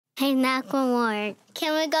Hey, Macklemore,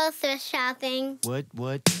 can we go thrift shopping? What?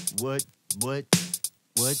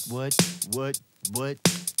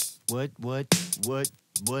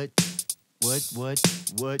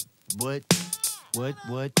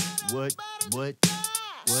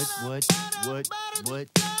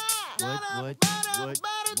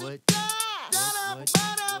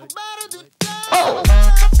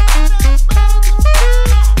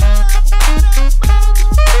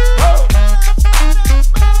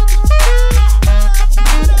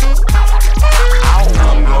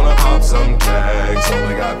 I'm gonna pop some tags,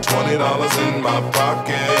 only got $20 in my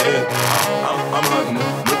pocket. I'm hunting,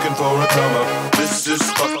 looking for a come up. This is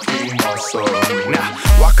fucking awesome. Now,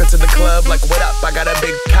 walk into the club like, what up? I got a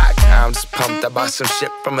big cock. I'm just pumped, I bought some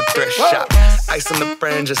shit from a thrift shop. Ice on the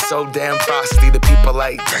fringe is so damn frosty. The people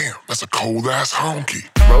like, Damn, that's a cold ass honky.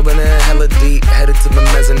 rolling in hella deep, headed to the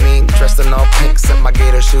mezzanine. Dressed in all pink, set my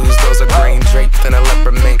gator shoes, those are green. Draped in a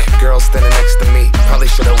leopard mink, girl standing next to me. Probably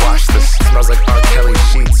should've washed this, smells like R. Kelly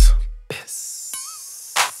sheets.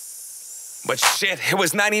 But shit, it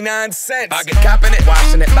was 99 cents. I get copping it,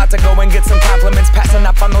 washing it. About to go and get some compliments. Passing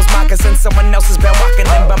up on those moccasins. Someone else has been walking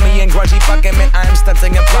in. Bummy and grungy fucking man. I am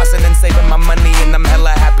stunting and flossing and saving my money. And I'm hella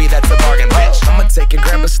happy that's a bargain, bitch. I'ma take your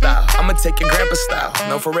grandpa style. I'ma take your grandpa style.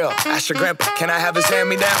 No, for real. Ask your grandpa, can I have his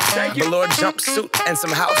hand-me-down? Velour jumpsuit and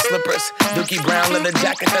some house slippers. Dookie brown leather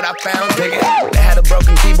jacket that I found. Dig it. They had a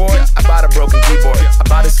broken keyboard. I bought a broken keyboard. I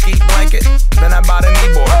bought a ski blanket. Then I bought a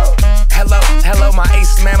kneeboard. Hello, my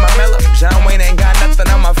ace man, my mellow. John Wayne ain't got nothing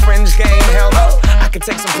on my fringe game, hell no. I could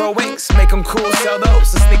take some pro wings, make them cool, sell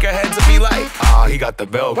those. The sneakerheads will be like, he got the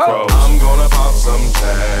Velcro. I'm gonna pop some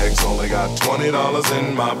tags, only got $20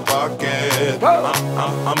 in my pocket.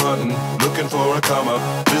 I'm hunting, looking for a come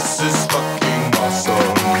up. This is fucking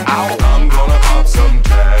awesome. I'm gonna pop some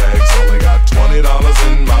tags, only got $20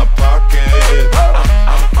 in my pocket.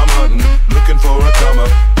 I'm hunting, looking for a come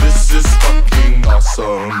up. This is fucking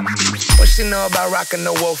awesome. What she know about rocking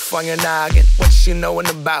the wolf on your noggin? What she knowin'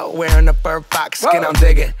 about wearing a fur fox skin? I'm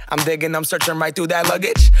digging, I'm searching right through that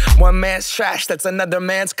luggage. One man's trash, that's another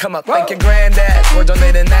man's come up. Thank your granddad for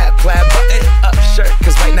donating that plaid button up shirt.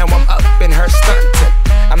 Cause right now I'm up in her stuntin'.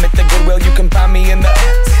 I'm at the Goodwill, you can find me in the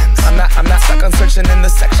I'm not stuck on searching in the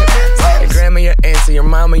section. Your grandma, your auntie, your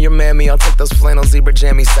mama, your mammy. I'll take those flannel zebra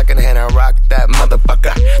jammies secondhand and rock that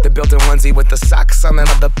motherfucker. The built-in onesie with the socks on that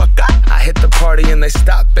motherfucker. I hit the party and they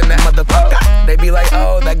stop in that motherfucker. They be like,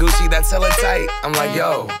 oh, that Gucci, that's hella tight. I'm like,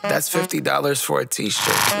 yo, that's $50 for a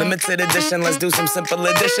t-shirt. Limited edition, let's do some simple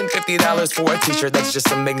edition. $50 for a t-shirt, that's just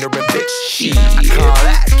some ignorant bitch. I call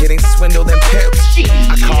that getting swindled and pimped.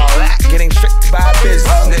 I call that getting tricked by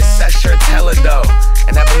business. That shirt's hella dope.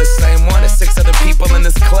 And having the same one as 6 other people in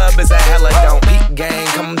this club is a hella don't. Peak gang,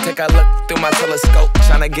 come take a look through my telescope.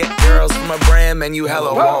 Tryna get girls from a brand, man, you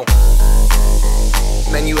hella won't.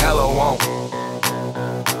 Man, you hella won't.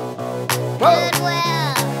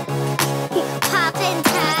 Goodwill, poppin'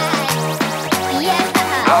 tags,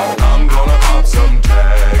 yeah. I'm gonna pop some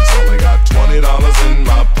tags, only got $20 in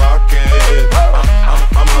my pocket.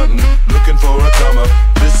 I'm hunting, looking for a come up.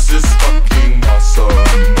 This is fucking awesome.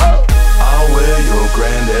 I'll wear your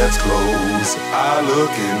granddad's clothes, I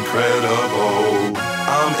look incredible.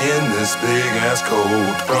 I'm in this big ass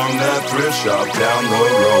coat from that thrift shop down the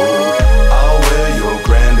road. I'll wear your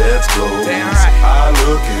granddad's clothes, I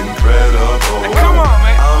look incredible. Come on,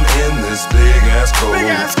 man. I'm in this big ass coat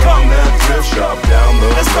from that thrift shop down the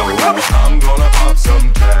road. I'm gonna pop some